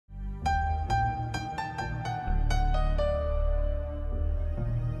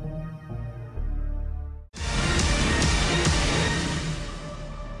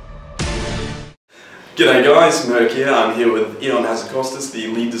G'day guys, Merc here. I'm here with Hazzikostas, the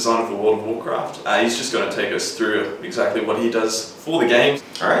lead designer for World of Warcraft. He's just going to take us through exactly what he does for the game.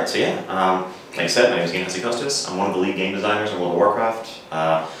 Alright, so yeah, like I said, my name is Hazzikostas. I'm one of the lead game designers in World of Warcraft.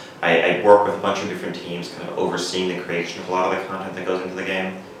 I work with a bunch of different teams, kind of overseeing the creation of a lot of the content that goes into the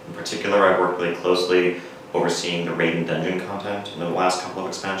game. In particular, I work really closely overseeing the raid and dungeon content in the last couple of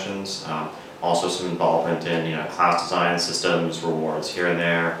expansions. Also some involvement in class design, systems, rewards here and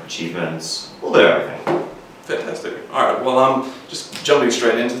there, achievements, a little bit of everything. Fantastic. Alright, well just jumping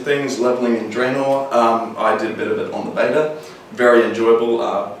straight into things, leveling in Draenor. I did a bit of it on the beta. Very enjoyable,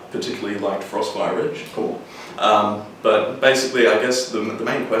 particularly liked Frostfire Ridge. Cool. But basically I guess the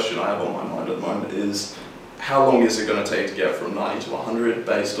main question I have on my mind at the moment is how long is it going to take to get from 90 to 100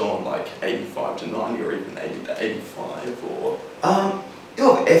 based on like 85 to 90 or even 80 to 85 or...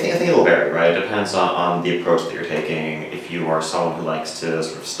 I think it'll vary, right? It depends on the approach that you're taking. If you are someone who likes to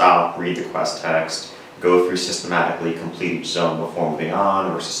sort of stop, read the quest text, go through systematically, complete each zone before moving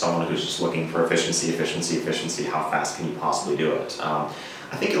on, versus someone who's just looking for efficiency, how fast can you possibly do it?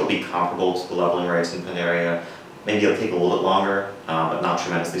 I think it'll be comparable to the leveling rates in Pandaria. Maybe it'll take a little bit longer, but not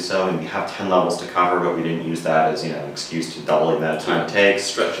tremendously so. And we have 10 levels to cover, but we didn't use that as an excuse to double the amount of time it takes.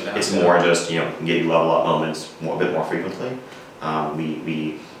 Stretch it out. It's more just we can give you level up moments a bit more frequently.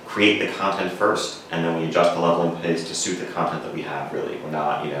 We create the content first, and then we adjust the leveling pace to suit the content that we have, really. We're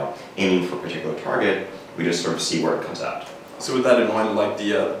not, aiming for a particular target, we just sort of see where it comes out. So with that in mind, like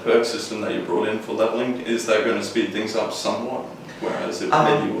the perk system that you brought in for leveling, is that going to speed things up somewhat, whereas it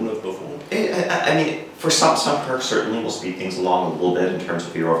maybe you wouldn't have before? I mean, for some perks certainly will speed things along a little bit in terms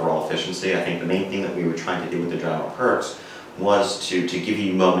of your overall efficiency. I think the main thing that we were trying to do with the general perks was to give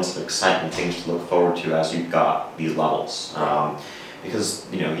you moments of excitement, things to look forward to as you've got these levels. Because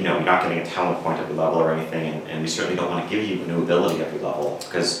you're not getting a talent point every level or anything, and we certainly don't want to give you a new ability every level,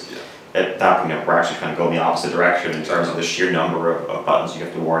 because at that point we're actually kind of going the opposite direction in terms of the sheer number of buttons you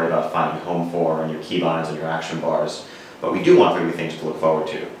have to worry about finding home for, and your keybinds and your action bars. But we do want there to be things to look forward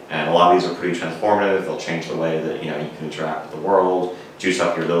to, and a lot of these are pretty transformative. They'll change the way that you can interact with the world, juice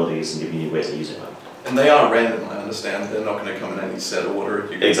up your abilities, and give you new ways of using them. And they are random, I understand. They're not going to come in any set order.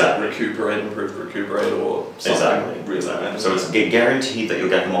 You can recuperate, improve, recuperate, or something really random. So it's guaranteed that you'll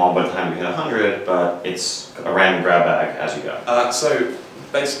get them all by the time you hit 100, but it's a random grab bag as you go. So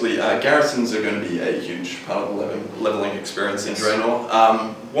basically, garrisons are going to be a huge part of the leveling experience in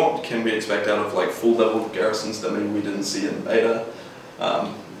Draenor. What can we expect out of like full level garrisons that maybe we didn't see in beta?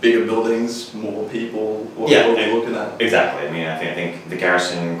 Bigger buildings, more people, what are we looking at? Exactly. I mean, I think the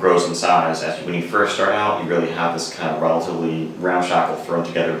garrison grows in size. When you first start out, you really have this kind of relatively ramshackle, thrown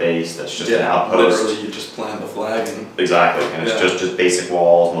together base that's just an outpost. Literally, you just plant the flag and... Exactly, and it's just basic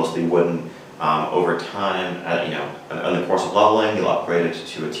walls, mostly wooden. Over time, in the course of leveling, you'll upgrade it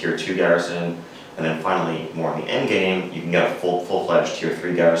to a tier 2 garrison, and then finally, more in the end game, you can get a full-fledged tier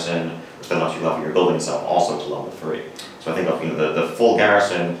 3 garrison, which then lets you level your buildings up also to level 3. So I think the full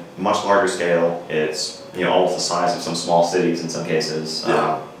garrison, much larger scale. It's almost the size of some small cities in some cases.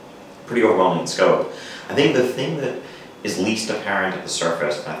 Pretty overwhelming in scope. I think the thing that is least apparent at the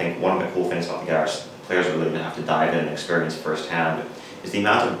surface, and I think one of the cool things about the garrison, players are really going to have to dive in and experience firsthand, is the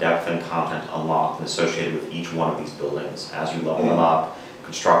amount of depth and content unlocked and associated with each one of these buildings as you level them up,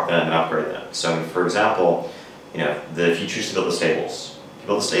 construct them, and upgrade them. So, for example, if you choose to build the stables. To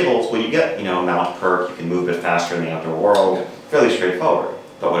build the stables, well, you get a mount perk, you can move a bit faster in the outdoor world, fairly straightforward.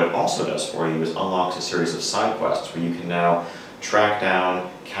 But what it also does for you is unlocks a series of side quests where you can now track down,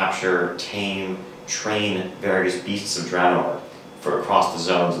 capture, tame, train various beasts of Draenor across the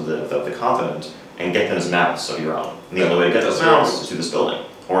zones of the continent and get them as mounts of your own. And the only way to get those mounts is through this building.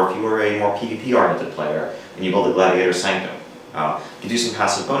 Or if you were a more PvP-oriented player and you build a Gladiator Sanctum, you do some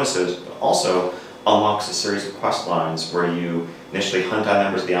passive bonuses, but also unlocks a series of quest lines where you initially hunt down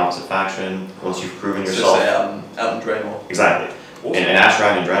members of the opposite faction. Once you've proven yourself... Just out in Draenor. Exactly. Awesome. In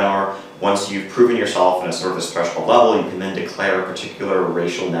Ashram and Draenor, once you've proven yourself in a sort of this threshold level, you can then declare a particular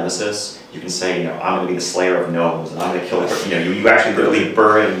racial nemesis. You can say, I'm going to be the slayer of gnomes, and I'm going to kill... you actually literally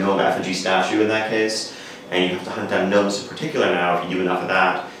bury a gnome effigy statue in that case, and you have to hunt down gnomes in particular now. If you do enough of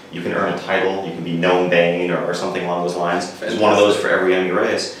that, you can earn a title. You can be Gnome Bane or something along those lines. There's one of those for every enemy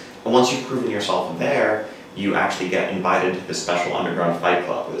race. And once you've proven yourself there, you actually get invited to this special underground fight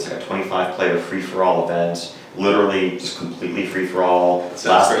club, where there's like a 25-player free-for-all event, literally just completely free-for-all.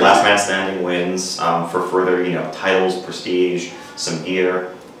 Last man standing wins for further, titles, prestige, some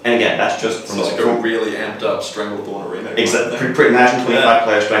gear. And again, that's just from like a really amped up Stranglethorn arena. Exactly. Imagine 25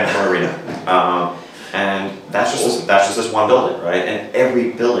 players Stranglethorn arena. And that's just this one building, right? And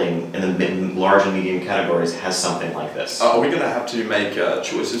every building in the large and medium categories has something like this. Are we going to have to make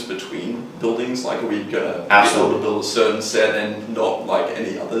choices between buildings? Like, are we going to be Absolutely able to build a certain set and not like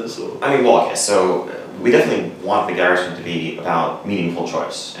any others? Or? I mean, well, okay, so we definitely want the garrison to be about meaningful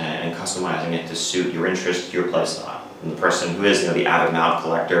choice and customizing it to suit your interest, your playstyle. And the person who is, the avid mount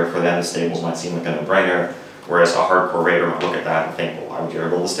collector, for them the stables might seem like a no-brainer, whereas a hardcore raider might look at that and think, well, why would you ever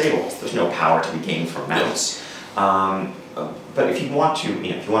build the stables? There's no power to be gained from mounts. But if you want to,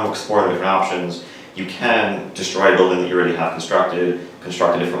 if you want to explore the different options, you can destroy a building that you already have construct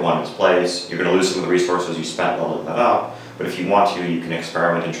a different one in its place. You're going to lose some of the resources you spent building that up. But if you want to, you can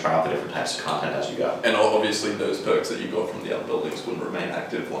experiment and try out the different types of content as you go. And obviously those perks that you got from the other buildings wouldn't remain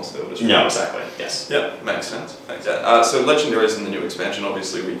active once they were destroyed. No, exactly, yes. Yep, makes sense. So Legendaries in the new expansion,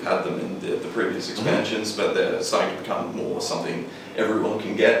 obviously we've had them in the previous expansions, but they're starting to become more something everyone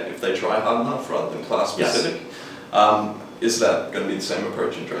can get if they try hard enough rather than class specific. Yes. Is that going to be the same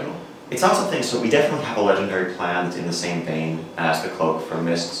approach in Draenor? It's not something, so we definitely have a legendary plan that's in the same vein as the Cloak from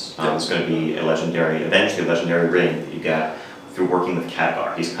Mists. It's going to be a legendary, eventually a legendary ring that you get through working with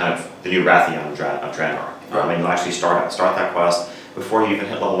Khadgar. He's kind of the new Rathian of Draenor. And you'll actually start that quest before you even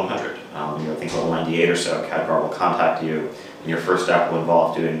hit level 100. I think level 98 or so, Khadgar will contact you, and your first step will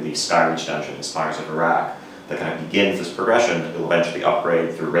involve doing the Skyreach dungeon, Spires of Iraq, that kind of begins this progression that will eventually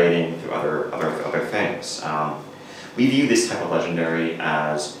upgrade through raiding, through other things. We view this type of legendary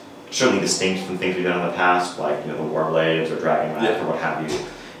as certainly distinct from things we've done in the past, like the Warblades or Dragon Wrath or what have you.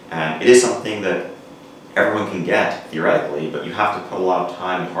 And it is something that everyone can get, theoretically, but you have to put a lot of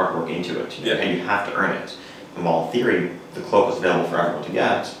time and hard work into it, and you have to earn it. And while in theory, the Cloak is available for everyone to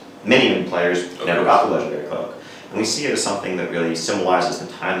get, many players never got the Legendary Cloak. And we see it as something that really symbolizes the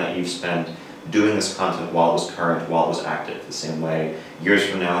time that you've spent doing this content while it was current, while it was active. The same way, years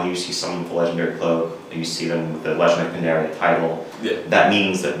from now, when you see someone with a Legendary Cloak, and you see them with the Legend of Pandaria title, that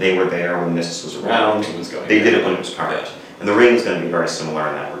means that they were there when Mists was around, they did it when it was current. And the ring is going to be very similar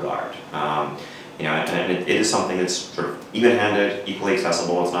in that regard. And it is something that's sort of even-handed, equally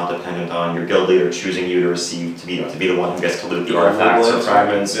accessible. It's not dependent on your guild leader choosing you to receive, to be the one who gets to loot the artifacts or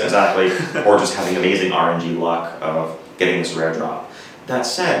fragments, exactly, or just having amazing RNG luck of getting this rare drop. That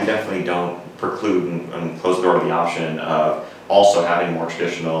said, we definitely don't preclude and close the door to the option of also having more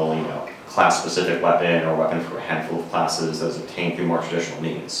traditional, class-specific weapon or weapon for a handful of classes that is obtained through more traditional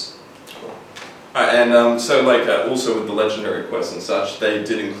means. Alright, and so also with the legendary quests and such, they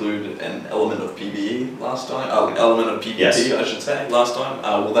did include an element of PvE last time, element of PvP, yes. I should say, last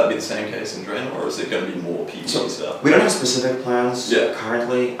time. Will that be the same case in Draenor, or is it going to be more PvE stuff? We don't have specific plans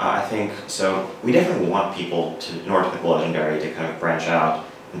currently, I think, so we definitely want people to, in order to pick a legendary, to kind of branch out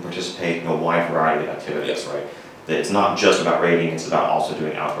and participate in a wide variety of activities, right? It's not just about raiding, it's about also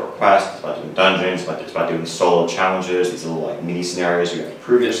doing outdoor quests, it's about doing dungeons, it's about doing solo challenges, these little mini scenarios where you have to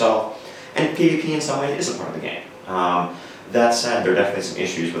prove yourself. And PvP in some ways is a part of the game. That said, there are definitely some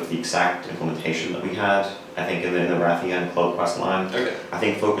issues with the exact implementation that we had, I think, in the Rathian Cloak quest line. Okay. I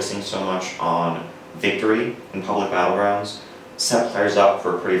think focusing so much on victory in public battlegrounds set players up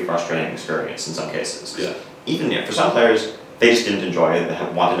for a pretty frustrating experience in some cases. Yeah. Even for some players, they just didn't enjoy it,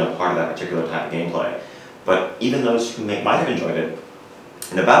 they wanted no part of that particular type of gameplay. But even those who might have enjoyed it,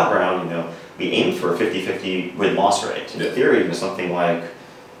 in the battleground, we aimed for a 50-50 win-loss rate. In theory, something like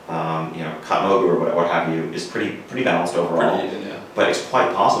Katmogu or what have you is pretty balanced overall. Pretty even, yeah. But it's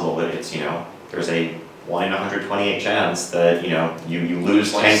quite possible that it's there's a 1 in 128 chance that you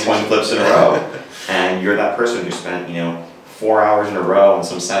lose 10 coin flips in a row, and you're that person who spent 4 hours in a row on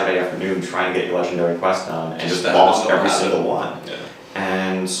some Saturday afternoon trying to get your legendary quest done and just lost every single one. Yeah.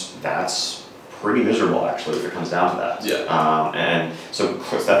 And that's pretty miserable actually if it comes down to that. Yeah. And so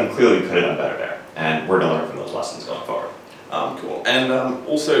I think clearly we could have done better there, and we're going to learn from those lessons going forward. Cool. And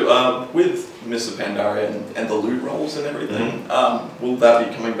also, with Mr. Pandaria and the loot rolls and everything, will that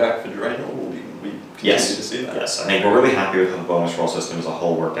be coming back for Draenor, or will we continue to see that? Yes, I think we're really happy with how the bonus roll system as a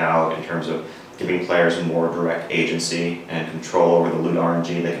whole worked out in terms of giving players more direct agency and control over the loot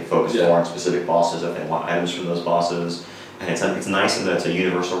RNG. They can focus more on specific bosses if they want items from those bosses. And it's nice in that it's a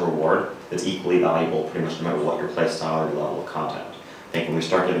universal reward that's equally valuable pretty much no matter what your playstyle or your level of content. I think when we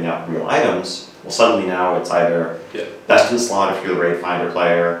start giving out real items, well, suddenly now it's either best in slot if you're the raid finder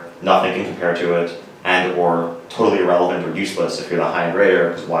player, nothing can compare to it, and or totally irrelevant or useless if you're the high-end raider,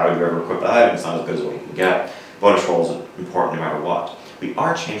 because why would you ever equip the item? It's not as good as what you can get. Bonus roll is important no matter what. We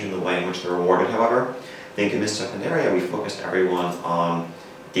are changing the way in which they're rewarded, however. I think in Mists of Pandaria, we focused everyone on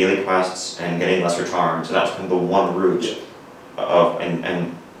daily quests and getting lesser charms, so that's kind of the one route of,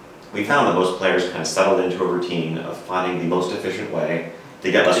 and we found that most players kind of settled into a routine of finding the most efficient way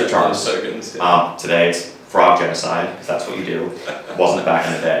to get lesser charms. Tokens, yeah. Today it's frog genocide, because that's what you do. It wasn't back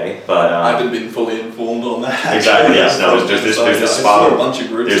in the day, but I haven't been fully informed on that. Exactly. Yes. No. There's this spot.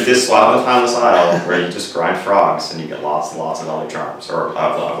 There's this spot on this aisle where you just grind frogs and you get lots and lots of other charms or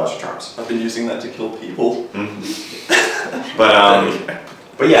lesser charms. I've been using that to kill people.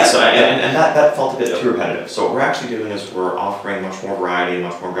 But yeah. So and that felt a bit too repetitive. So what we're actually doing is we're offering much more variety,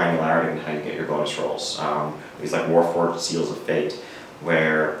 much more granularity in how you get your bonus rolls. These like Warforged Seals of Fate,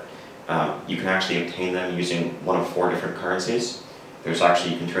 where you can actually obtain them using one of 4 different currencies. There's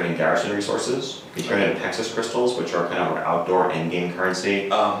actually, you can turn in garrison resources, you can turn in Apexis crystals, which are kind of an outdoor endgame currency.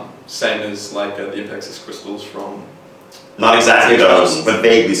 Same as like the Apexis crystals from... Not exactly those, but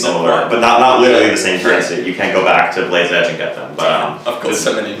vaguely similar, but not literally the same currency. You can't go back to Blade's Edge and get them. But of course,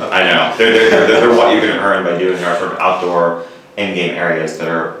 so many. I know. They're what you're going to earn by doing our sort of outdoor endgame areas that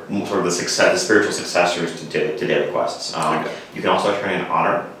are sort of the spiritual successors to daily quests. You can also turn in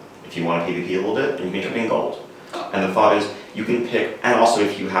honor, if you want to PvP a little bit, and you can turn in gold. And the thought is, you can pick, and also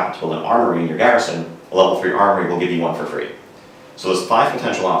if you happen to build an armory in your garrison, a level 3 armory will give you 1 for free. So there's 5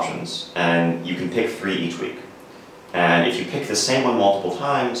 potential options, and you can pick 3 each week. And if you pick the same one multiple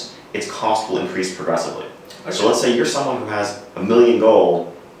times, its cost will increase progressively. Okay. So let's say you're someone who has 1 million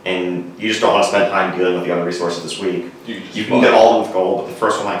gold, and you just don't want to spend time dealing with the other resources this week. You can get all of them with gold, but the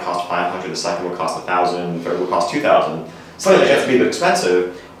first one might cost 500, the second will cost 1,000, the third will cost 2,000. So it gets to be a bit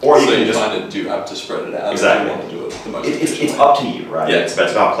expensive. Or you can just kind of do have to spread it out. Exactly. If you want to do it the most it's up to you, right? Yeah. It's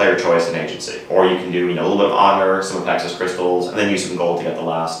about player choice and agency. Or you can do a little bit of honor, some Apexis crystals, and then use some gold to get the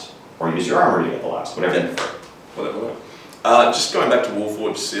last, or use your armor to get the last, whatever you prefer. Whatever. Just going back to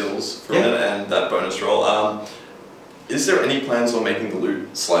Warforged Seals for a minute and that bonus roll. Is there any plans on making the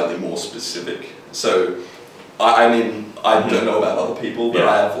loot slightly more specific? So, I mean, I don't know about other people, but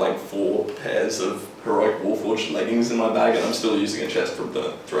I have like 4 pairs of heroic Warforged leggings in my bag, and I'm still using a chest from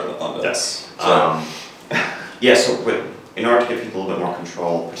the Throne of Thunder. Yes. So, so in order to give people a little bit more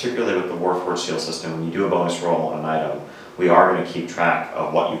control, particularly with the Warforged Seal system, when you do a bonus roll on an item, we are going to keep track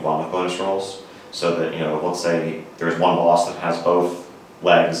of what you've won with bonus rolls, so that, let's say there's one boss that has both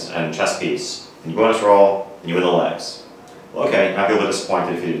legs and chest piece, and you bonus roll, and you win the legs. Well, okay, you might be a little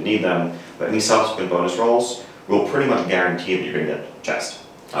disappointed if you didn't need them, but any subsequent bonus rolls will pretty much guarantee that you're going to get chest.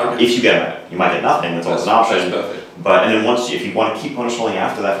 If you get it, you might get nothing, that's always an option. But, and then if you want to keep bonus rolling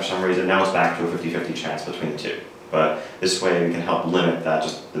after that for some reason, now it's back to a 50-50 chance between the 2. But this way we can help limit that,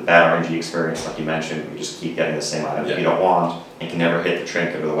 just the bad RNG experience like you mentioned, you just keep getting the same item that you don't want, and can never hit the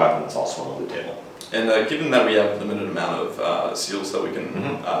trinket or the weapon that's also on the loot table. And given that we have a limited amount of seals that we can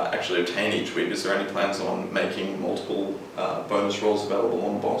actually obtain each week, is there any plans on making multiple bonus rolls available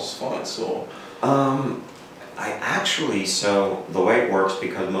on boss fights, or? So the way it works,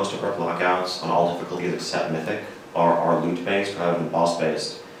 because most of our blockouts on all difficulties except Mythic are loot-based rather than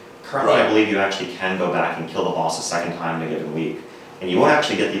boss-based, currently I believe you actually can go back and kill the boss a second time in a given week. And you won't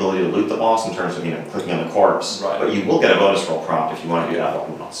actually get the ability to loot the boss in terms of clicking on the corpse, but you will get a bonus roll prompt if you want to do that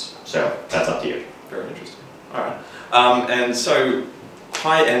once. So that's up to you. Very interesting. Alright. And so,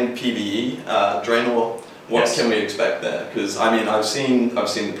 high-end PvE, Draenor, what can we expect there? Because I mean, I've seen the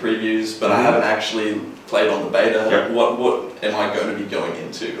previews, but I haven't actually played on the beta. What am I going to be going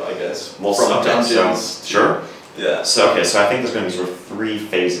into, I guess? Well, from dungeons. Sure. Yeah. So so I think there's going to be sort of 3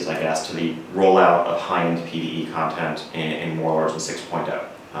 phases, I guess, to the rollout of high-end PvE content in Warlords and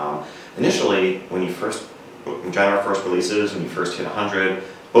 6.0. Initially, when Draenor first releases, when you first hit 100,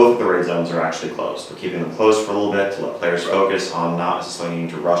 both of the raid zones are actually closed. We're keeping them closed for a little bit to let players focus on not necessarily needing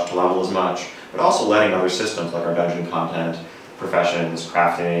to rush to level as much, but also letting other systems like our dungeon content, professions,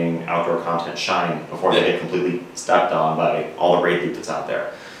 crafting, outdoor content shine before they get completely stepped on by all the raid loot that's out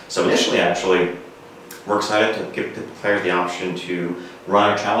there. So initially, actually, we're excited to give the players the option to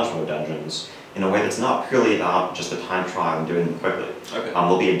run our challenge mode dungeons in a way that's not purely about just a time trial and doing them quickly.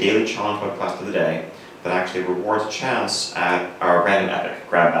 There'll be a daily challenge mode quest of the day that actually rewards a chance at our random epic,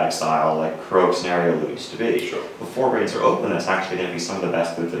 grab bag style, like heroic scenario loot used to be. Before raids are open, it's actually going to be some of the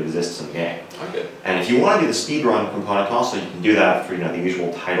best loot that exists in the game. And if you want to do the speedrun component also, you can do that for the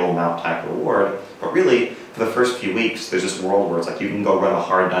usual title mount type reward, but really, for the first few weeks, there's this world where it's like you can go run a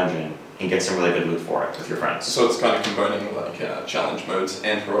hard dungeon and get some really good loot for it with your friends. So it's kind of combining like challenge modes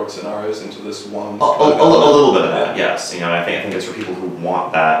and heroic scenarios into this one. A little bit of that, yes. I think it's for people who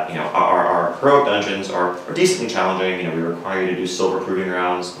want that. Our heroic dungeons are decently challenging. We require you to do silver proving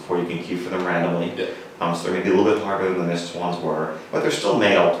rounds before you can queue for them randomly. So they're maybe a little bit harder than the missed ones were, but they're still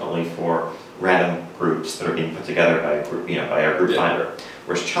made ultimately for random groups that are being put together by a group, by our group finder.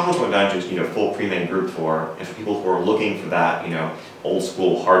 Whereas challenge mode dungeons you need a full pre-made group for, and for people who are looking for that, old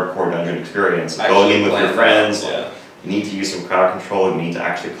school hardcore dungeon experience, going in with your friends, You need to use some crowd control, you need to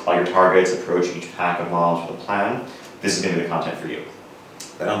actually call your targets, approach each pack of mobs with a plan. This is going to be the content for you.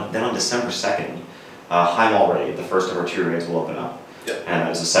 Then on December 2nd, High Mall Raid, the first of our 2 raids, will open up. Yep. And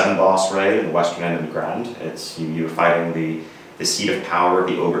it's a 7-boss raid in the western end of the Grand. It's you're fighting the seat of power of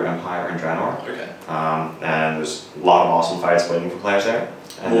the Ogre Empire in Draenor. Okay. And there's a lot of awesome fights waiting for players there.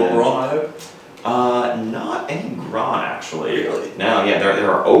 More Gron, I hope? Not any Gron, actually. Really? No, yeah,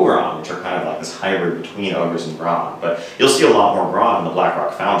 there are Ogron, which are kind of like this hybrid between Ogres and Gron. But you'll see a lot more Gron in the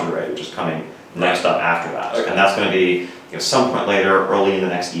Blackrock Foundry raid, which is coming next up after that. Okay. And that's going to be some point later, early in the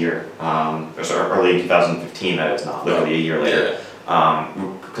next year. Or sorry, early in 2015, that is, not literally a year later.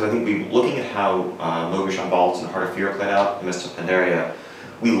 Because I think looking at how Mogush on Vaults and Heart of Fear played out in Mist of Pandaria,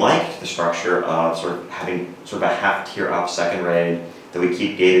 we liked the structure of sort of having sort of a half-tier up second raid that we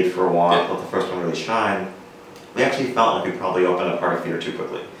keep gated for a while, let the first one really shine. We actually felt like we probably opened up Heart of Fear too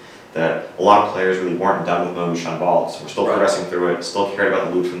quickly. That a lot of players really weren't done with Mogush on Vaults. We're still progressing through it, still cared about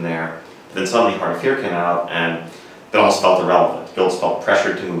the loot from there. But then suddenly Heart of Fear came out, and it almost felt irrelevant. Guilds felt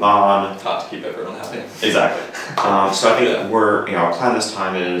pressured to move on. It's hard to keep everyone happy. Exactly. So I think our plan this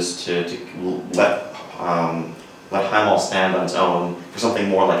time is to let High Mall stand on its own for something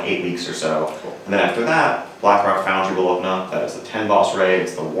more like 8 weeks or so. Cool. And then after that, Blackrock Foundry will open up. That is the 10-boss raid.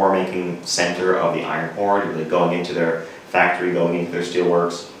 It's the war-making center of the Iron Horde. You're really going into their factory, going into their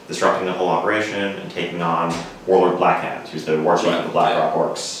steelworks, disrupting the whole operation, and taking on Warlord Blackhand, who's the war chief of the Blackrock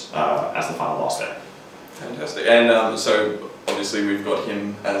Orcs, as the final boss there. Fantastic. And so obviously we've got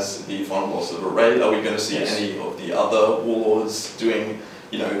him as the final boss of a raid. Are we going to see any of the other warlords doing,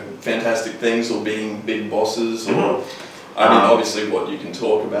 fantastic things or being big bosses? Or I mean, obviously what you can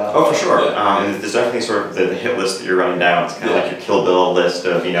talk about. Oh, for sure. There's definitely sort of the hit list that you're running down. It's kind of like your Kill Bill list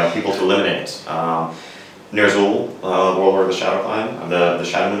of people to eliminate. Ner'zhul, Warlord of the Shadow Clan, the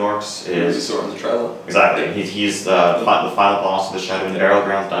Shadow Moon Orcs, is... You saw in the trailer. Exactly. He's the final boss of the Shadow Moon Barrel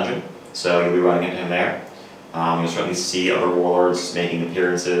Grounds dungeon, so you'll be running into him there. You'll certainly see other warlords making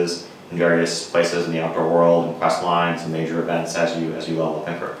appearances in various places in the outdoor world, and quest lines and major events as you level up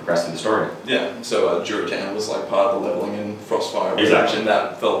and progress through the story. Yeah, so Juritan was like part of the leveling in Frostfire Ridge, Exactly. and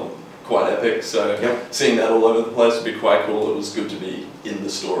that felt quite epic, so seeing that all over the place would be quite cool. It was good to be in the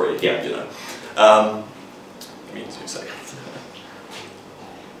story, Yeah. Give me 2 seconds.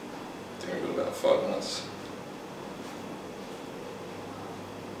 I think we've got about 5 minutes.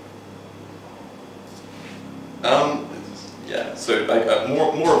 Yeah, so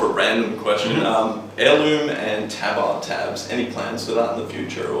more of a random question. Heirloom and Tabard tabs, any plans for that in the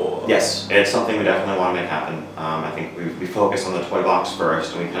future? Or Yes, it's something we definitely want to make happen. I think we focus on the toy box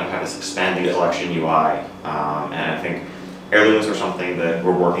first, and we kind of have this expanding collection UI. And I think Heirlooms are something that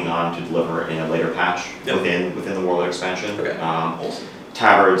we're working on to deliver in a later patch within the Warlord expansion. Okay. Awesome.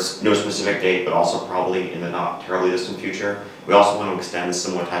 Tabards, no specific date, but also probably in the not terribly distant future. We also want to extend a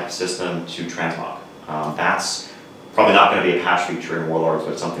similar type of system to Transmog. That's probably not going to be a patch feature in Warlords,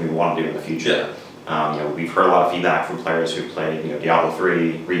 but it's something we want to do in the future. We've heard a lot of feedback from players who played Diablo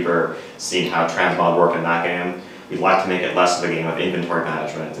 3, Reaper, seeing how Transmog worked in that game. We'd like to make it less of a game of inventory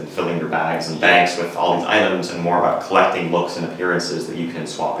management and filling your bags and banks with all these items, and more about collecting looks and appearances that you can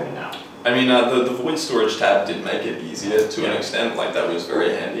swap in and out. I mean, the Void Storage tab did make it easier to an extent, like that was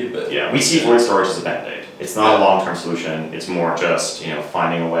very handy, but... Yeah, we see Void Storage as a band-aid. It's not a long-term solution, it's more just,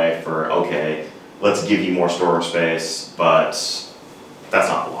 finding a way for, okay, let's give you more storage space, but that's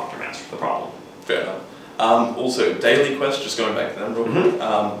not the long-term answer to the problem. Fair enough. Also, daily quests, just going back to them real quick.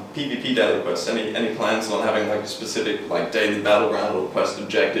 PvP daily quests, any plans on having like a specific daily battleground or quest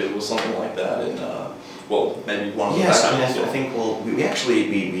objective or something like that in, maybe one of the factions? I think we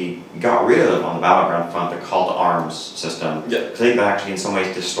actually got rid of on the battleground front the call to arms system. Yeah. I think that actually in some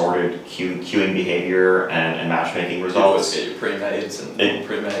ways distorted queuing behavior and matchmaking results. You always get your pre-mades and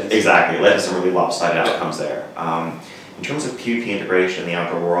pre-mades. Exactly, it led to some really lopsided outcomes there. In terms of PvP integration in the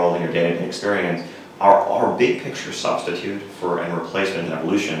outdoor world and your day-to-day experience, our big picture substitute for and replacement and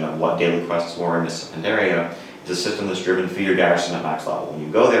evolution of what daily quests were in Mist of Pandaria is a system that's driven through your garrison at max level. When you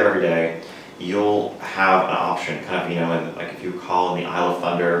go there every day, you'll have an option, kind of, like if you call in the Isle of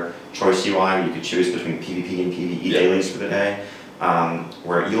Thunder choice UI, you could choose between PvP and PvE dailies for the day,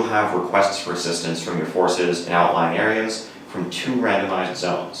 where you'll have requests for assistance from your forces in outlying areas from 2 randomized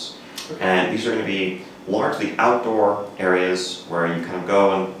zones. And these are going to be largely outdoor areas where you kind of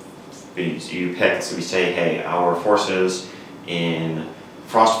go and you pick, so we say, hey, our forces in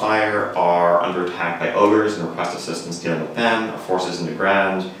Frostfire are under attack by ogres and request assistance dealing with them. Our forces in the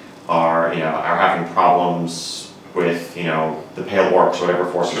Grand are having problems with the Pale Orcs or whatever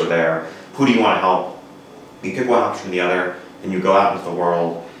forces are there. Who do you want to help? You pick one option or the other, and you go out into the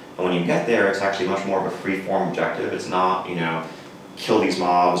world, And when you get there, it's actually much more of a free-form objective. It's not, you know, kill these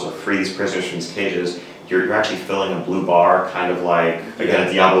mobs or free these prisoners from these cages. You're actually filling a blue bar, kind of like, again,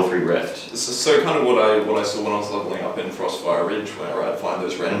 a Diablo 3 Rift. So kind of what I saw when I was leveling up in Frostfire Ridge, where I'd find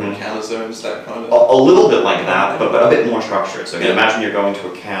those random encounter zones, that kind of... A little bit like that, but a bit more structured. So again, imagine you're going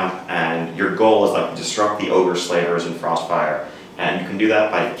to a camp and your goal is like disrupt the ogre slavers in Frostfire. And you can do that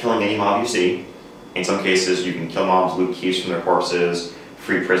by killing any mob you see. In some cases, you can kill mobs, loot keys from their corpses,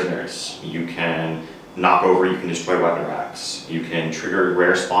 free prisoners. You can knock over, you can destroy weapon racks. You can trigger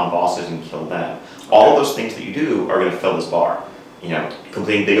rare spawn bosses and kill them. All of those things that you do are going to fill this bar. You know,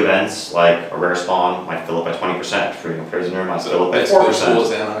 completing big events like a rare spawn might fill it by 20%, freeing a prisoner might fill it by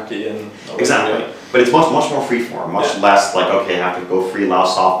 4%. Anarchy and exactly. But it's much more freeform, much less like, okay, I have to go free Lao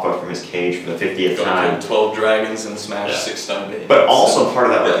Softfoot from his cage for the 50th time. Kill 12 dragons and smash 6 stone beams. But also part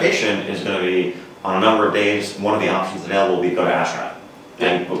of that rotation is going to be, on a number of days, one of the options available will be go to Ashram.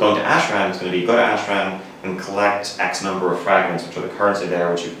 And going to Ashram is going to be go to Ashram and collect X number of fragments, which are the currency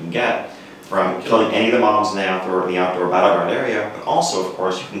there, which you can get from killing any of the mobs in the outdoor battleground area, but also, of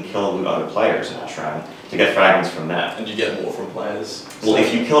course, you can kill and loot other players in Ashram to get fragments from them. And you get more from players. Well,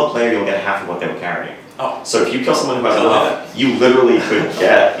 if you kill a player, you'll get half of what they were carrying. Oh. So if you kill someone who has enough, you literally could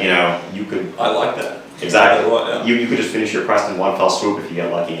get, you know, you could... I like that. Exactly. Yeah. You could just finish your quest in one fell swoop if you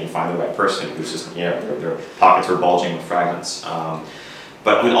get lucky and find the right person who's just, you know, their pockets are bulging with fragments.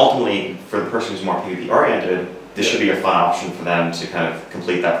 But I mean, ultimately, for the person who's more PvP oriented, this should be a fun option for them to kind of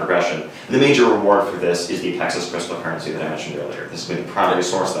complete that progression. And the major reward for this is the Apexis crystal currency that I mentioned earlier. This will be the primary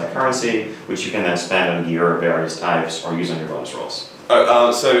source of that currency, which you can then spend on gear of various types or use on your bonus rolls.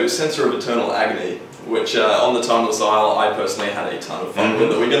 So, Sensor of Eternal Agony, which on the Timeless Isle, I personally had a ton of fun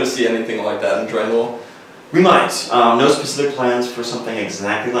with. Are we going to see anything like that in Draenor? We might. No specific plans for something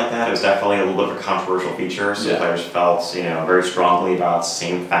exactly like that. It was definitely a little bit of a controversial feature. Some players felt, you know, very strongly about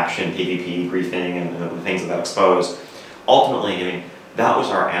same faction PvP briefing and the things that exposed. Ultimately, I mean, that was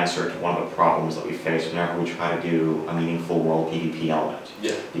our answer to one of the problems that we face whenever we try to do a meaningful world PvP element.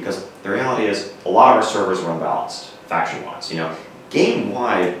 Yeah. Because the reality is, a lot of our servers are unbalanced, faction-wise. You know,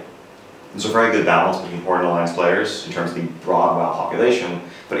 game-wide, there's a very good balance between Horde and Alliance players in terms of the broad WoW population,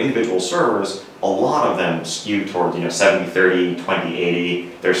 but individual servers, a lot of them skew towards, you know, 70-30,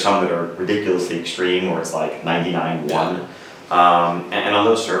 20-80. There's some that are ridiculously extreme where it's like 99-1. And on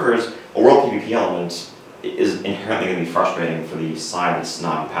those servers, a world PvP element is inherently going to be frustrating for the side that's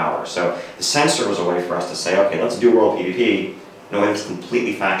not in power. So the Censor was a way for us to say, okay, let's do world PvP in a way that's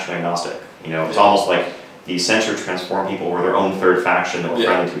completely faction agnostic. You know, it's almost like the Censor transformed people were their own third faction that were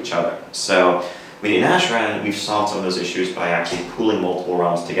friendly to each other. So, I mean, in Ashran, we've solved some of those issues by actually pooling multiple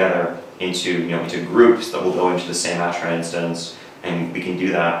realms together into, you know, into groups that will go into the same Ashran instance, and we can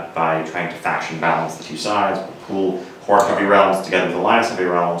do that by trying to faction balance the two sides. We'll pool Horde heavy realms together with Alliance heavy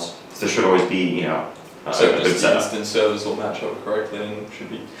realms. So there should always be, you know, so a good setup. Instance servers will match up correctly and should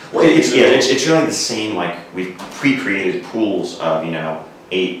be. Well, it's really the same. Like we've pre-created pools of, you know,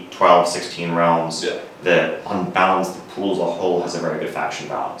 8, 12, 16 realms. That on balance, the pool as a whole has a very good faction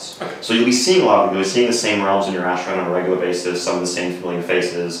balance. So you'll be seeing a lot of them. You'll be seeing the same realms in your Ashran on a regular basis, some of the same familiar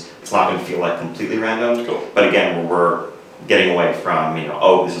faces. It's not going to feel like completely random. But again, we're getting away from, you know,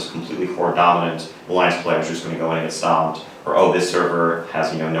 oh, this is completely Horde dominant, Alliance players are just going to go in and get stomped, or oh, this server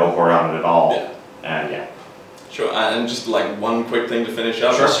has, you know, no Horde on it at all. And Sure, and just like one quick thing to finish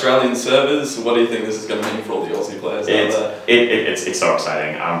up, Australian servers, what do you think this is going to mean for all the Aussie players out there? It's so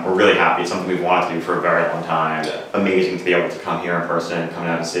exciting. We're really happy. It's something we've wanted to do for a very long time. Amazing to be able to come here in person, come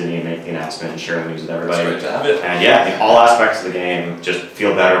down to Sydney and make the announcement and share the news with everybody. It's great to have it. And yeah, in all aspects of the game, just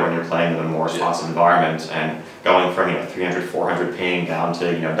feel better when you're playing in a more responsive environment, and going from, you know, 300, 400 ping down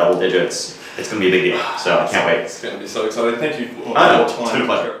to, you know, double digits, it's going to be a big deal. So I can't wait. It's going to be so exciting. Thank you for your time. It's been a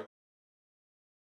pleasure.